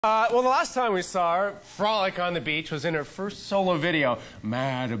Well, the last time we saw her frolic on the beach was in her first solo video,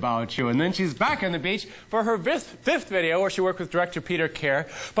 Mad About You. And then she's back on the beach for her fifth video where she worked with director Peter Kerr.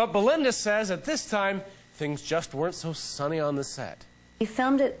 But Belinda says at this time, things just weren't so sunny on the set. We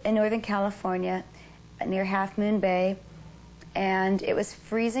filmed it in Northern California near Half Moon Bay, and it was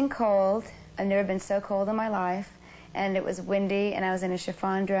freezing cold. I've never been so cold in my life. And it was windy, and I was in a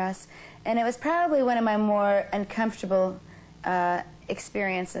chiffon dress. And it was probably one of my more uncomfortable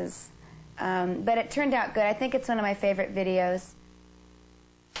experiences. But it turned out good. I think it's one of my favorite videos.